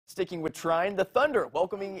Sticking with Trine, the Thunder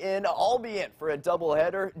welcoming in Albion for a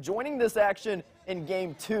doubleheader. Joining this action in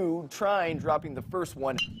Game 2, Trine dropping the first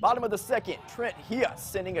one. Bottom of the second, Trine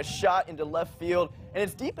sending a shot into left field, and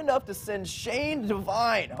it's deep enough to send Shane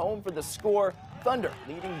Devine home for the score. Thunder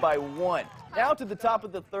leading by 1. Now to the top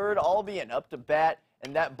of the third, Albion up to bat,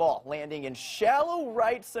 and that ball landing in shallow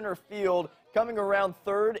right center field. Coming around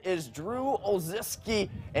third is Drew Olszewski,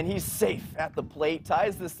 and he's safe at the plate,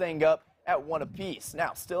 ties this thing up at 1 apiece.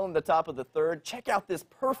 Now, still in the top of the third, check out this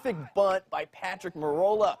perfect bunt by Patrick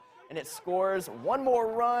Marola, and it scores one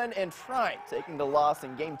more run, and Trine taking the loss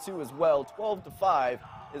in Game 2 as well. 12-5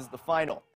 is the final.